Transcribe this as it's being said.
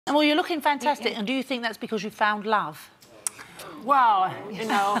Well, you're looking fantastic, and do you think that's because you found love? Well, you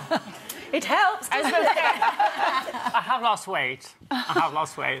know... It helps. I have lost weight.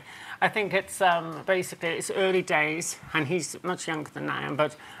 I think it's basically it's early days, and he's much younger than I am,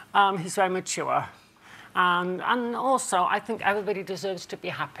 but he's very mature. And also, I think everybody deserves to be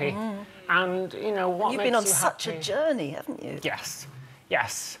happy. And, you know, what You've makes been on you such happy? a journey, haven't you? Yes,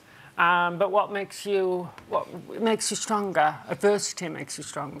 yes. But what makes you stronger? Adversity makes you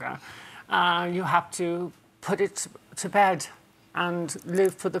stronger. You have to put it to bed and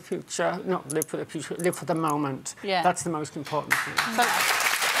live for the future. Not live for the future, live for the moment. Yeah. That's the most important thing. So,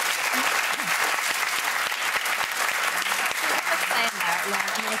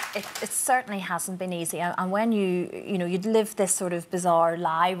 It certainly hasn't been easy, and when you'd lived this sort of bizarre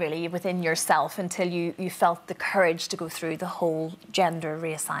lie really within yourself until you felt the courage to go through the whole gender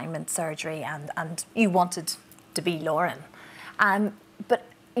reassignment surgery, and you wanted to be Lauren, but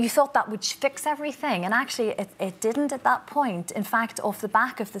you thought that would fix everything, and actually it didn't at that point. In fact, off the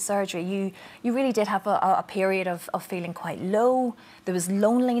back of the surgery, you really did have a period of feeling quite low. There was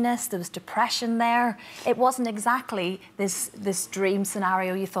loneliness, there was depression there. It wasn't exactly this dream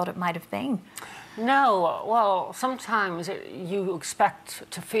scenario you thought it might have been. no, well, sometimes you expect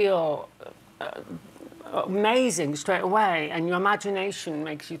to feel amazing straight away, and your imagination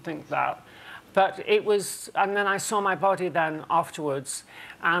makes you think that. But it was, and then I saw my body then afterwards,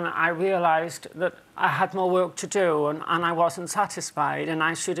 and I realised that I had more work to do, and I wasn't satisfied, and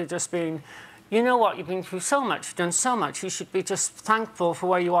I should have just been, you know what, you've been through so much, you've done so much, you should be just thankful for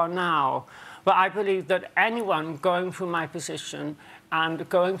where you are now. But I believe that anyone going through my position and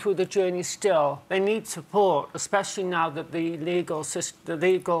going through the journey still, they need support, especially now that the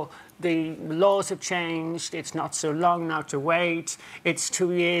laws have changed. It's not so long now to wait. It's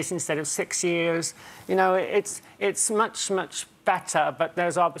 2 years instead of 6 years. You know, it's much better, but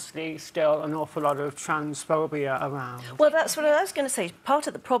there's obviously still an awful lot of transphobia around. Well, that's what I was going to say. Part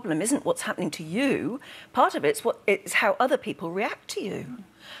of the problem isn't what's happening to you. Part of it's how other people react to you.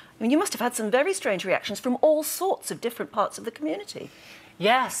 I mean, you must have had some very strange reactions from all sorts of different parts of the community.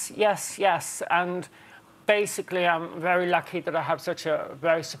 Yes. And basically, I'm very lucky that I have such a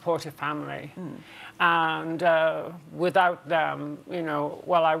very supportive family. And without them, you know,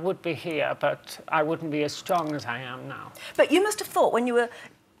 well, I would be here, but I wouldn't be as strong as I am now. But you must have thought when you were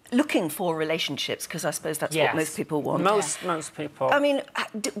looking for relationships, because I suppose that's what most people want. Most people. I mean,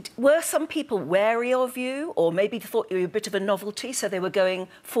 were some people wary of you, or maybe thought you were a bit of a novelty, so they were going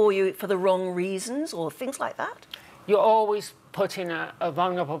for you for the wrong reasons, or things like that? You're always put in a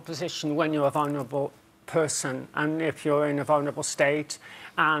vulnerable position when you're a vulnerable person, and if you're in a vulnerable state,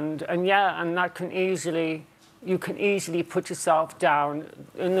 and that can easily, you can easily put yourself down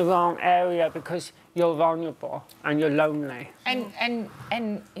in the wrong area because you're vulnerable and you're lonely. And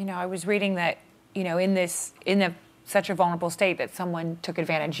you know, I was reading that, you know, in such a vulnerable state that someone took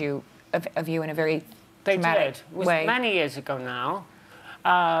advantage of you in a very traumatic It was way. many years ago now,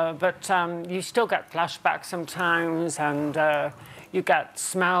 but you still get flashbacks sometimes, and you get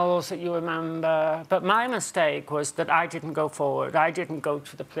smells that you remember. But my mistake was that I didn't go forward. I didn't go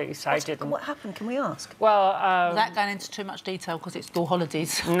to the police. What happened? Can we ask? Well, Without going into too much detail, because it's school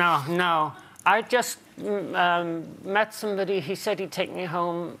holidays. No. I just met somebody. He said he'd take me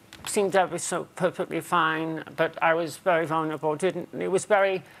home. Seemed to be so perfectly fine, but I was very vulnerable. It was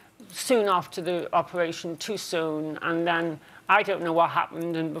very soon after the operation, too soon, and then I don't know what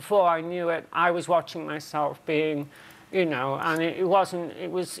happened. And before I knew it, I was watching myself being, you know, and it wasn't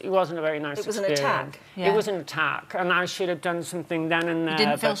a very nice experience. It was an attack. Yeah. It was an attack, and I should have done something then and there. You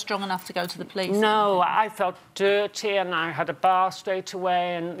didn't feel strong enough to go to the police? No, I felt dirty, and I had a bar straight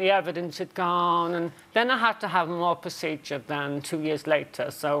away, and the evidence had gone, and then I had to have more procedure then 2 years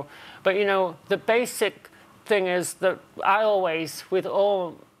later. So, but you know, the basic thing is that I always, with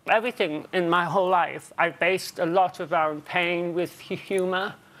everything in my whole life, I based a lot around pain with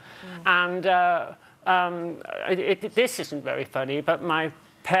humour, and this isn't very funny, but my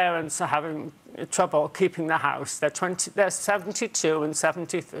parents are having trouble keeping the house. They're 72 and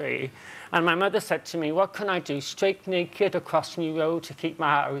 73, and my mother said to me, "What can I do? Straight naked across New Road to keep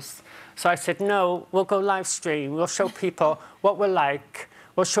my house?" So I said, "No, we'll go live stream. We'll show people what we're like.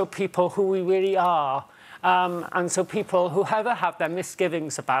 We'll show people who we really are." And so people who ever have their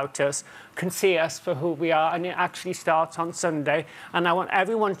misgivings about us can see us for who we are, and it actually starts on Sunday, and I want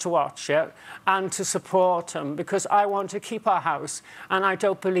everyone to watch it and to support them, because I want to keep our house, and I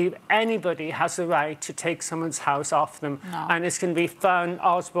don't believe anybody has the right to take someone's house off them. No. And it's going to be fun.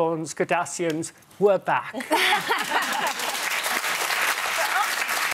 Osborns, Kardashians, we're back.